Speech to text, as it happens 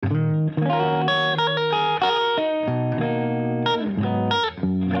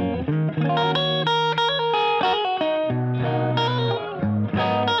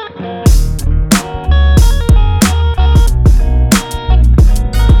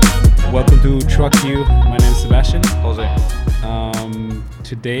to Truck You. My name is Sebastian. Jose.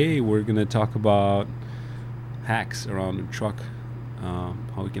 Today we're gonna talk about hacks around the truck.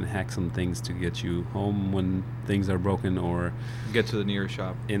 How we can hack some things to get you home when things are broken, or Get to the nearest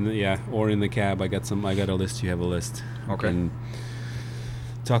shop. or in the cab. I got a list. You have a list. Okay. We can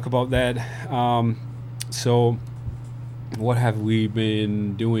talk about that. So, what have we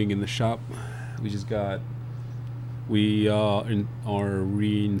been doing in the shop? We are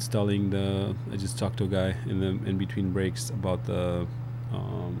reinstalling the. I just talked to a guy in between breaks about the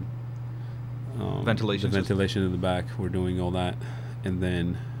Ventilation the system. ventilation in the back. We're doing all that, and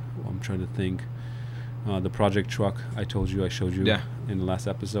then I'm trying to think. The project truck I showed you Yeah. in the last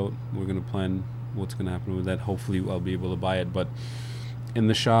episode. We're gonna plan what's gonna happen with that. Hopefully, I'll be able to buy it. But in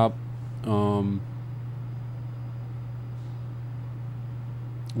the shop,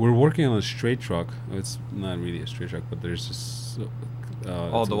 we're working on a straight truck. It's not really a straight truck, but there's just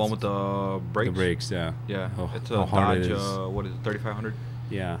The one with the brakes? the brakes. Yeah, Yeah. How- It's how a hard it Dodge, is. what is it, 3500?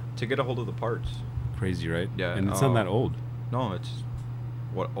 Yeah, To get a hold of the parts. crazy, right? Yeah, And it's not that old. No, it's,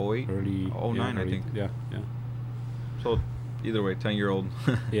 what, 08? Early 09, I early- think. Yeah. So, either way, 10-year-old.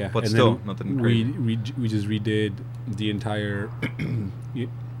 Yeah, But and still, then nothing we crazy. we just redid the entire.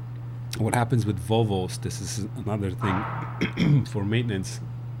 What happens with Volvos? This is another thing for maintenance.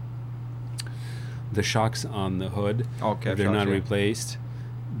 The shocks on the hood, Oh, if cab they're shocks, not yeah. replaced,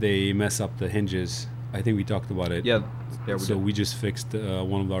 they mess up the hinges. I think we talked about it. Yeah, we So did. we just fixed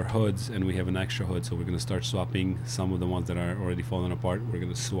one of our hoods, and we have an extra hood. So we're gonna start swapping some of the ones that are already falling apart. We're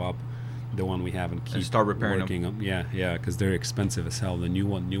gonna swap the one we have and keep start repairing them. working them. Yeah, because they're expensive as hell. The new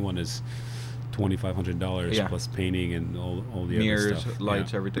one is $2,500 Yeah. plus painting and all the Mirrors, other stuff.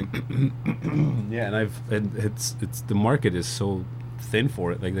 lights, Yeah. everything. Yeah, and it's the market is so thin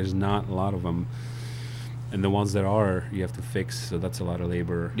for it. Like there's not a lot of them, and the ones that are you have to fix. So that's a lot of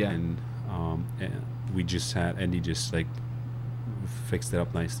labor. Yeah. And we just had Andy just like fixed it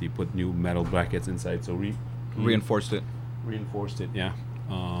up nicely, put new metal brackets inside, so Reinforced it. reinforced it. Yeah.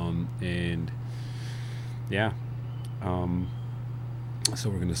 And yeah. So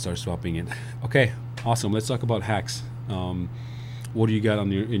we're gonna start swapping it. Okay, awesome. Let's talk about hacks. What do you got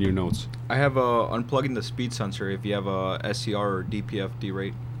on in your notes? I have unplugging the speed sensor if you have a SCR or DPF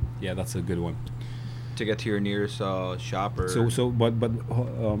D-rate Yeah, that's a good one. to get to your nearest shop or...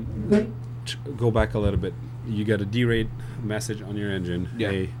 Go back a little bit. You got a D-rate message on your engine.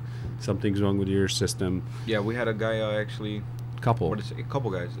 Yeah. Hey, something's wrong with your system. Yeah, we had a guy actually... Couple. A couple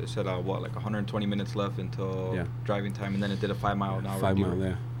guys. They said, like 120 minutes left until Yeah. driving time, and then it did a 5 mile an hour. 5 mile. D-rate.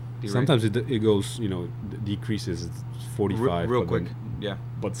 Yeah. D-rate. Sometimes it goes. Decreases. It's 45. Real but quick. then- Yeah.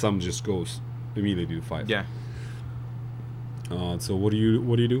 But some just goes immediately to 5. Yeah. So what do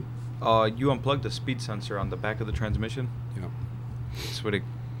you do? You unplug the speed sensor on the back of the transmission. Yeah. That's what it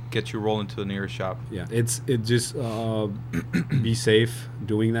gets you rolling to the nearest shop. Yeah. It just be safe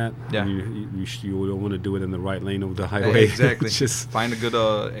doing that. Yeah. You don't want to do it in the right lane of the highway. Exactly. Just Find a good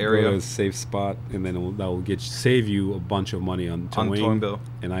go to area a safe spot, and then that will save you a bunch of money on on towing bill.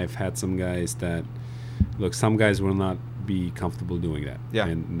 And I've had some guys that some guys will not be comfortable doing that. Yeah.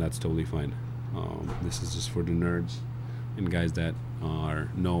 And that's totally fine. This is just for the nerds and guys that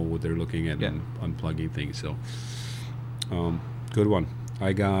know what they're looking at Yeah. and unplugging things. So, good one.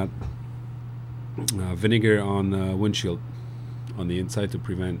 I got vinegar on the windshield on the inside to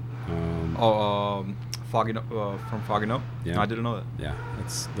prevent. Fogging up from fogging up. Yeah. I didn't know that. Yeah,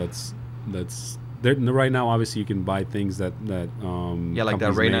 that's there right now. Obviously, you can buy things that Yeah, like that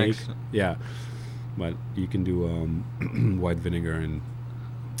companies Rain-X. make. Yeah, but you can do white vinegar, and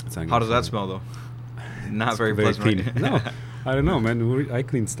it's not How gonna does that smell. smell though? Not It's very very pleasant. clean. right? No, I don't know, man. I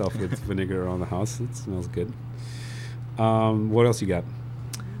clean stuff with vinegar around the house. It smells good. What else you got?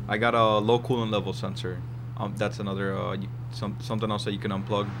 I got a low coolant level sensor. That's another something else that you can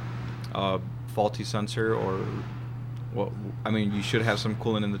unplug. Faulty sensor, or well, I mean, you should have some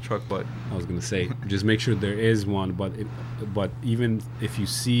coolant in the truck, but I was gonna say, just make sure there is one. But even if you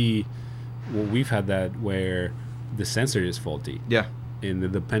see, well, we've had that where the sensor is faulty. yeah,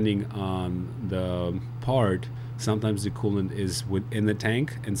 And depending on the part, sometimes the coolant is within the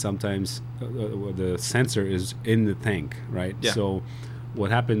tank, and sometimes the sensor is in the tank, right? Yeah. So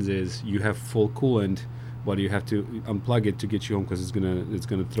what happens is you have full coolant, but you have to unplug it to get you home because it's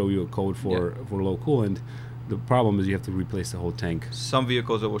gonna throw you a code for low coolant. The problem is you have to replace the whole tank. some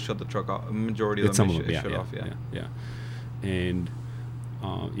vehicles that will shut the truck off. Majority of It's them, some of them, shut off. yeah. And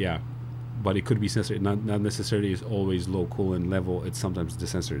but it could be sensor. Not necessarily is always low coolant level. It's sometimes the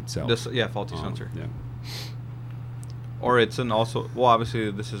sensor itself. Faulty sensor. Yeah. Or it's an also, well,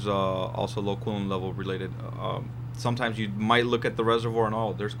 obviously this is also low coolant level related. Sometimes you might look at the reservoir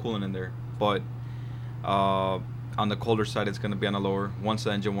and there's coolant in there, but on the colder side, it's going to be on the lower. Once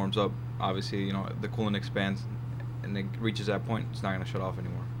the engine warms up, obviously, the coolant expands and it reaches that point, it's not going to shut off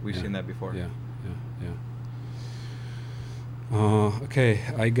anymore. We've seen that before. Yeah. Okay,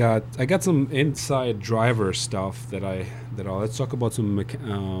 I got some inside driver stuff that let's talk about some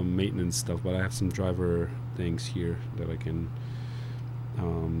maintenance stuff, but I have some driver things here that I can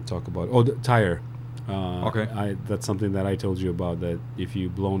talk about. Oh, the tire. Okay. That's something that I told you about, that if you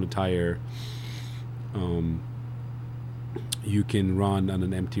blown a tire, you can run on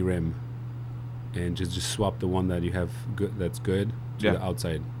an empty rim and just swap the one that you have that's good to the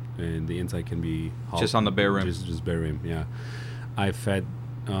outside, and the inside can be just on the bare rim. Just bare rim. Yeah, I've fed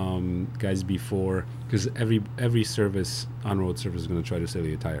guys before, because every service, on-road service, is going to try to sell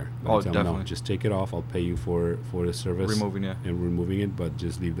you a tire. Oh, tell definitely. them, no, just take it off. I'll pay you for the service and removing it, but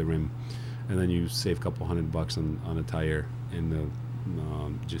just leave the rim, and then you save a couple $100 on a tire and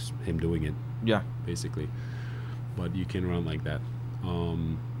just him doing it. Yeah, basically. But you can run like that.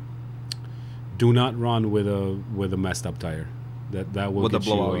 Do not run with a messed up tire. That will with get a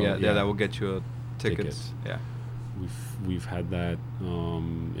blowout. you, that will get you a ticket. Yeah, we've had that,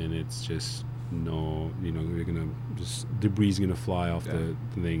 and it's just you're gonna just debris gonna fly off the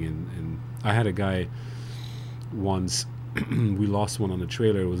thing, and I had a guy once. We lost one on the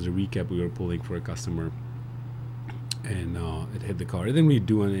trailer. It was a recap we were pulling for a customer, and it hit the car. It didn't really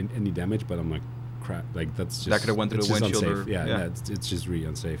do any damage, but I'm like, crap, like that's just, that could have went through the windshield. Unsafe. It's just really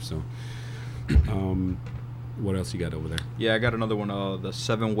unsafe. So what else you got over there? Yeah, I got another one, the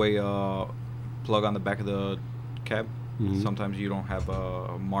 7-way plug on the back of the cab. Mm-hmm. Sometimes you don't have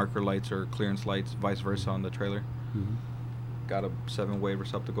marker lights or clearance lights, vice versa on the trailer. Mm-hmm. Got a 7-way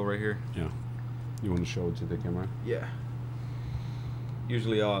receptacle right here. Yeah, you want to show it to the camera? Yeah.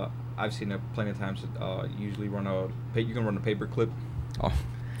 Usually I've seen it plenty of times. Usually you can run a paper clip. Oh,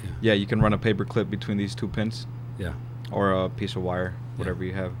 yeah, you can run a paper clip between these two pins. Yeah. Or a piece of wire, whatever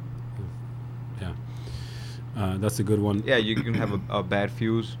you have. Yeah. That's a good one. Yeah, you can have a bad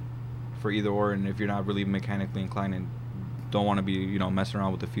fuse for either or, and if you're not really mechanically inclined and don't want to be, messing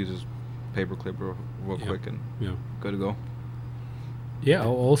around with the fuses, paper clip real quick and good to go. Yeah,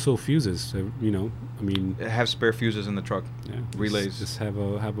 also fuses. Have spare fuses in the truck. Yeah, relays. Just have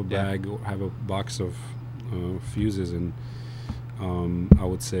a bag or have a box of fuses, and I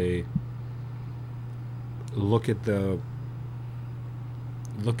would say look at the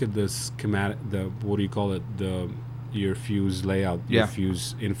schematic. What do you call it? Your fuse layout. Your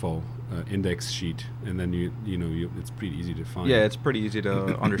fuse info index sheet, and then you it's pretty easy to find. Yeah, it's pretty easy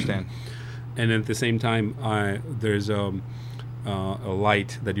to understand. And at the same time, there's a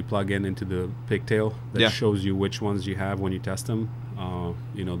light that you plug into the pigtail that shows you which ones you have when you test them.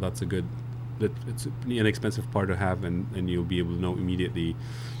 That's a good. It's an inexpensive part to have, and you'll be able to know immediately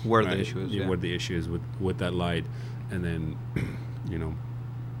where the issue is. Where the issue is with that light, and then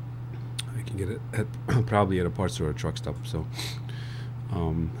I can get it probably at a parts store or a truck stop. So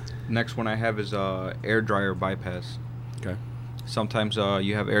next one I have is air dryer bypass. Okay. Sometimes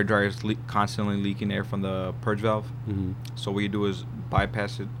you have air dryers constantly leaking air from the purge valve. Mm-hmm. So what you do is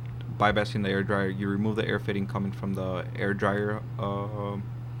bypassing the air dryer. You remove the air fitting coming from the air dryer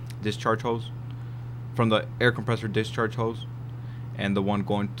discharge hose, from the air compressor discharge hose, and the one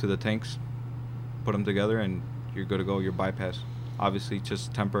going to the tanks. Put them together, and you're good to go. You're bypassed. Obviously,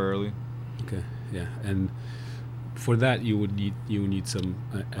 just temporarily. Okay. Yeah, and for that you would need some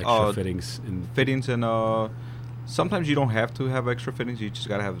extra fittings and sometimes you don't have to have extra fittings. You just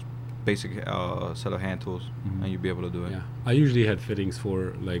gotta have basic set of hand tools, and you'll be able to do it. Yeah, I usually had fittings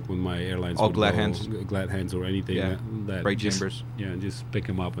for like when my airlines would glad hands or anything that brake chambers. Yeah, just pick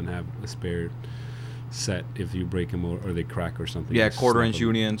them up and have a spare set if you break them or they crack or something. Yeah, quarter-inch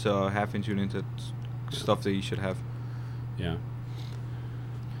unions, half-inch unions. It's stuff that you should have. Yeah.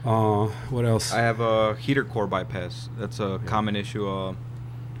 What else? I have a heater core bypass. That's a common issue.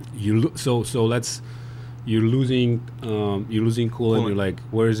 You're losing coolant. You're like,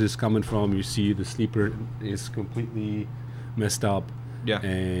 where is this coming from? You see the sleeper is completely messed up. Yeah.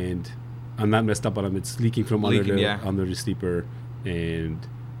 And I'm not messed up, but it's leaking from under the sleeper, and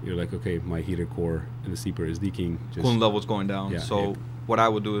you're like, okay, my heater core in the sleeper is leaking. Coolant level's going down. So what I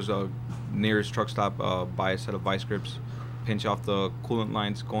would do is nearest truck stop, buy a set of vice grips, pinch off the coolant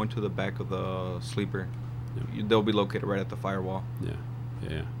lines going to the back of the sleeper. Yeah. They'll be located right at the firewall.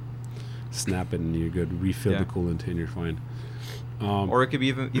 Yeah. Snap it and you're good. Refill the coolant and you're fine. Or it could be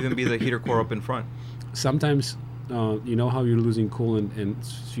even be the heater core up in front. Sometimes, you know how you're losing coolant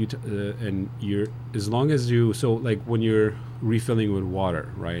and you're as long as you like when you're refilling with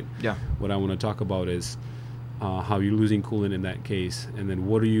water, right? Yeah. What I want to talk about is how you're losing coolant in that case, and then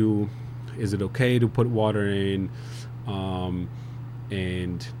what do you is it okay to put water in,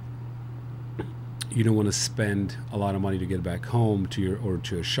 and you don't want to spend a lot of money to get back home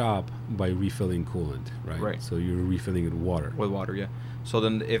to a shop by refilling coolant, right? Right. So you're refilling it with water. With water, yeah. So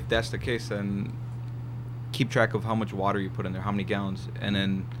then, if that's the case, then keep track of how much water you put in there, how many gallons, and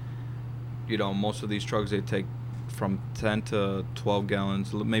then, most of these trucks, they take from 10 to 12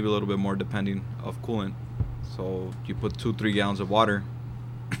 gallons, maybe a little bit more depending of coolant. So you put 2-3 gallons of water.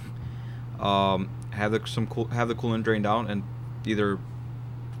 Have the coolant drained out, and either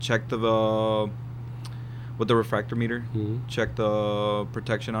check with the refractor meter, check the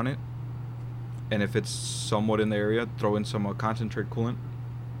protection on it, and if it's somewhat in the area, throw in some concentrate coolant.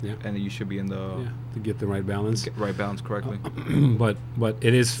 Yeah. And you should be in to get the right balance. Right balance correctly. But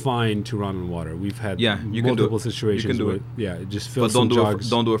it is fine to run on water. We've had multiple situations. You can do where, it. Yeah, just fill but some don't jugs.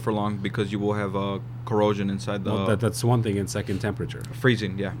 don't do it for long, because you will have corrosion inside the. Well, that's one thing. And second, temperature.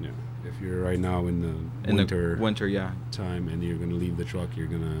 Freezing. Yeah. If you're right now in the winter, yeah, time, and you're gonna leave the truck, you're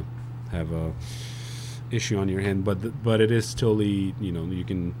gonna have a issue on your hand. But it is totally, you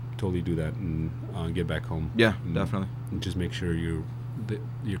can totally do that and get back home. Yeah, definitely. And just make sure you're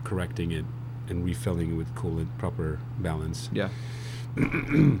correcting it and refilling it with coolant, proper balance. Yeah.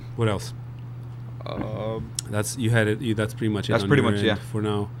 What else? That's pretty much it. That's pretty much for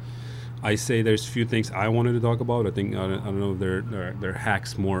now. I say there's few things I wanted to talk about. I don't know if they're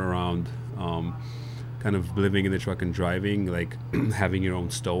hacks more around kind of living in the truck and driving, like having your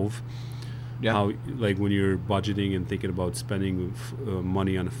own stove. Yeah. How, like, when you're budgeting and thinking about spending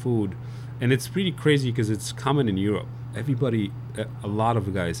money on food, and it's pretty crazy because it's common in Europe. Everybody, a lot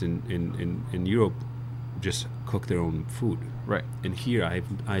of guys in Europe just cook their own food. Right. And here I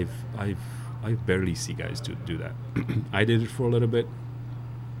barely see guys do that. I did it for a little bit.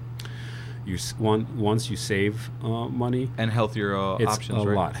 Once you save money and healthier it's options, a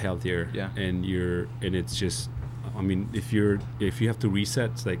right? lot healthier. Yeah. And it's just, I mean, if you have to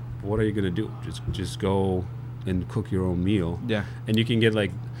reset, it's like, what are you gonna do? Just go and cook your own meal. Yeah. And you can get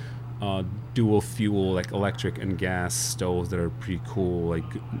like dual fuel, like electric and gas stoves that are pretty cool.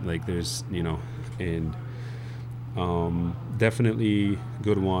 Like there's, and definitely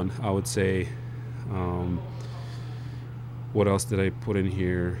good one, I would say. What else did I put in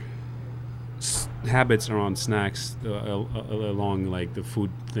here? Habits around snacks along like the food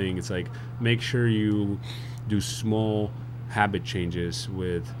thing. It's like, make sure you do small habit changes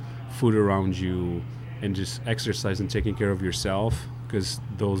with food around you, and just exercise and taking care of yourself, because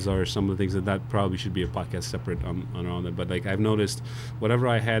those are some of the things that probably should be a podcast separate on it. But like, I've noticed whatever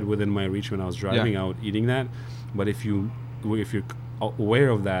I had within my reach when I was driving out, eating that. But if you're aware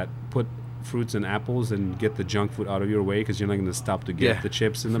of that, put fruits and apples and get the junk food out of your way, because you're not going to stop to get the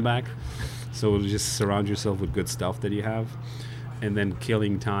chips in the back. So just surround yourself with good stuff that you have. And then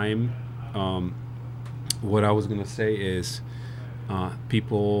killing time. What I was going to say is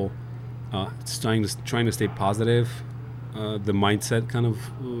people trying to stay positive. The mindset kind of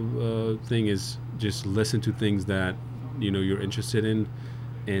thing is just listen to things that you're interested in,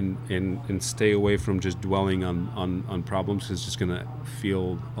 and stay away from just dwelling on problems. It's just going to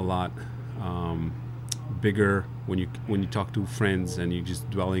feel a lot bigger when you talk to friends and you're just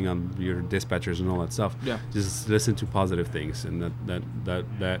dwelling on your dispatchers and all that stuff. Yeah. Just listen to positive things, and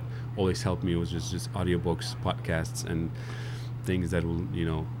that always helped me. It was just audiobooks, podcasts, and things that will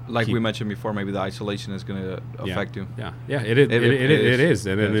like we mentioned before, maybe the isolation is going to affect you. It is.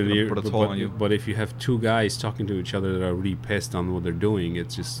 And then put a toll on you. But if you have two guys talking to each other that are really pissed on what they're doing,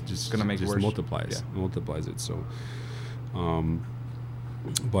 it's just going to make it worse. multiplies it. So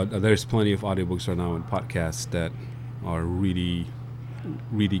but there's plenty of audiobooks right now and podcasts that are really,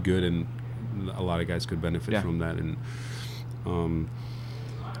 really good, and a lot of guys could benefit from that. And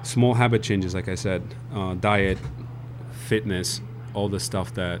small habit changes, like I said, diet, fitness, all the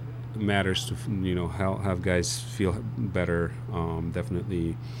stuff that matters to have guys feel better,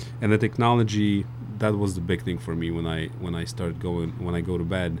 definitely. And the technology, that was the big thing for me when I go to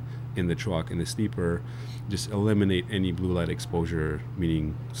bed in the truck, in the sleeper. Just eliminate any blue light exposure,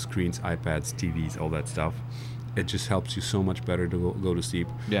 meaning screens, iPads, TVs, all that stuff. It just helps you so much better to go to sleep.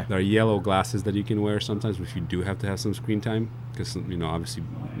 Yeah. There are yellow glasses that you can wear sometimes if you do have to have some screen time, because obviously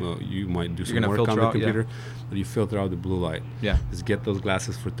you might do some work on the computer, but you filter out the blue light. Yeah. Just get those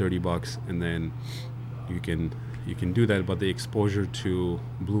glasses for $30, and then you can do that. But the exposure to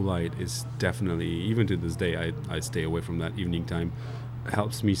blue light is definitely, even to this day, I stay away from that evening time. It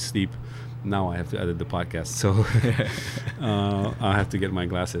helps me sleep. Now I have to edit the podcast, so I have to get my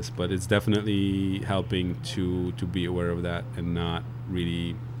glasses. But it's definitely helping to be aware of that, and not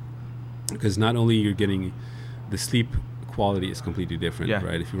really, because not only you're getting the sleep quality is completely different, Yeah.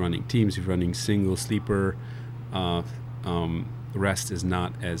 right? If you're running teams, if you're running single sleeper, rest is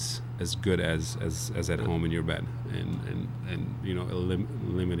not as good as at home in your bed, and you know,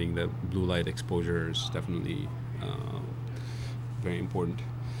 limiting the blue light exposure is definitely very important.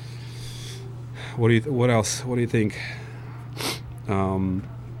 What else? What do you think?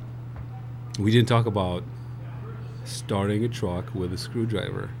 We didn't talk about starting a truck with a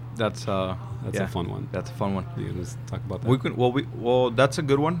screwdriver. That's a fun one. That's a fun one. Let's talk about that. We can. Well, that's a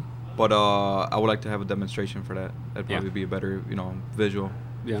good one. But I would like to have a demonstration for that. That'd probably be a better, visual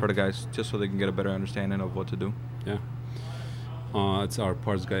for the guys, just so they can get a better understanding of what to do. Yeah. It's our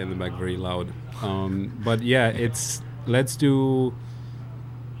parts guy in the back, very loud. But yeah, let's do.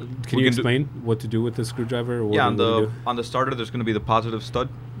 Can you explain what to do with the screwdriver? Yeah, on the starter, there's going to be the positive stud,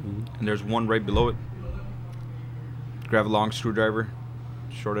 and there's one right below it. Grab a long screwdriver,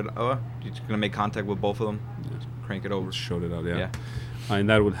 short it. You're just going to make contact with both of them. Just crank it over. Short it out. Yeah. And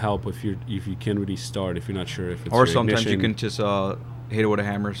that would help if you can't really start, if you're not sure if it's or your sometimes ignition. You can just hit it with a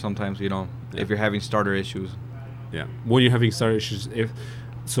hammer. Sometimes if you're having starter issues. Yeah, when you're having starter issues, if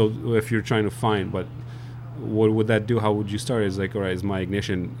you're trying to find, but what would that do? How would you start? It's like, all right, is my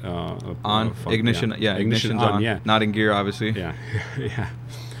ignition on? Ignition, yeah, ignition's on. Yeah, not in gear, obviously. Yeah,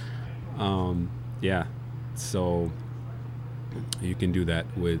 yeah. So you can do that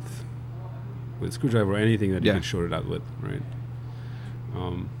with a screwdriver or anything that you can short it out with, right?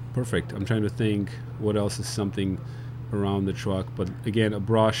 Perfect. I'm trying to think what else is something around the truck, but again, a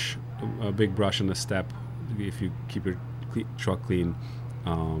big brush on the step. If you keep your truck clean,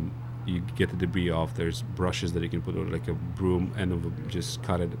 you get the debris off. There's brushes that you can put on, like a broom end of just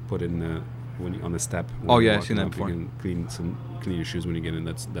cut it, put in on the step. I've seen that before. You can clean your shoes when you get in.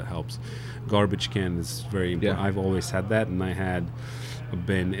 That helps. Garbage can is very important. I've always had that, and I had a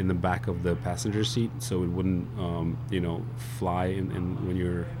bin in the back of the passenger seat, so it wouldn't fly in when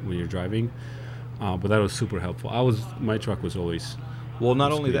you're driving. But that was super helpful. My truck was always. Well,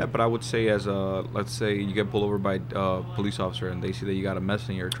 not only that, but I would say let's say you get pulled over by a police officer and they see that you got a mess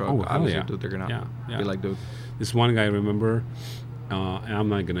in your truck. Obviously, dude, they're gonna be like, dude. This one guy, I remember, and I'm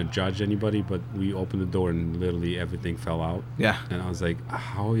not gonna judge anybody, but we opened the door and literally everything fell out. Yeah. And I was like,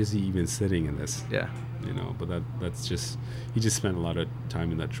 how is he even sitting in this? Yeah. But that's just, he just spent a lot of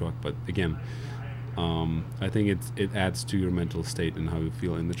time in that truck. But again, I think it adds to your mental state and how you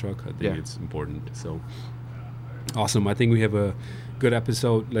feel in the truck. I think it's important. So awesome. I think we have a good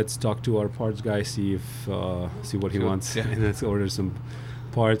episode. Let's talk to our parts guy, see what he wants, and let's order some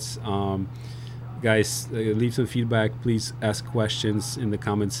parts. Guys, leave some feedback. Please ask questions in the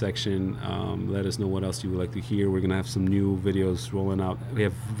comments section. Let us know what else you would like to hear. We're gonna have some new videos rolling out. We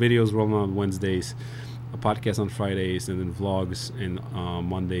have videos rolling out on Wednesdays, a podcast on Fridays, and then vlogs on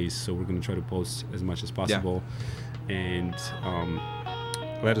Mondays. So we're gonna try to post as much as possible. And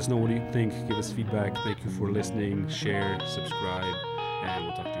let us know what you think. Give us feedback. Thank you for listening. Share, subscribe, and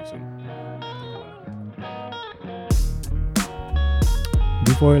we'll talk to you soon.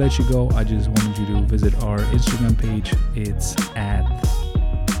 Before I let you go, I just wanted you to visit our Instagram page. It's at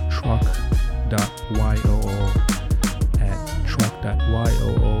truck.yoo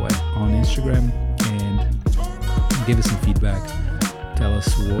on Instagram, and give us some feedback. Tell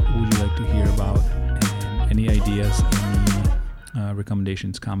us what would you like to hear about, and any ideas, any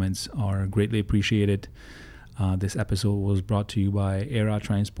recommendations, comments are greatly appreciated. This episode was brought to you by Era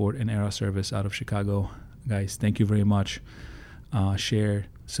Transport and Era Service out of Chicago. Guys, thank you very much. Share,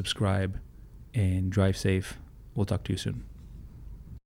 subscribe, and drive safe. We'll talk to you soon.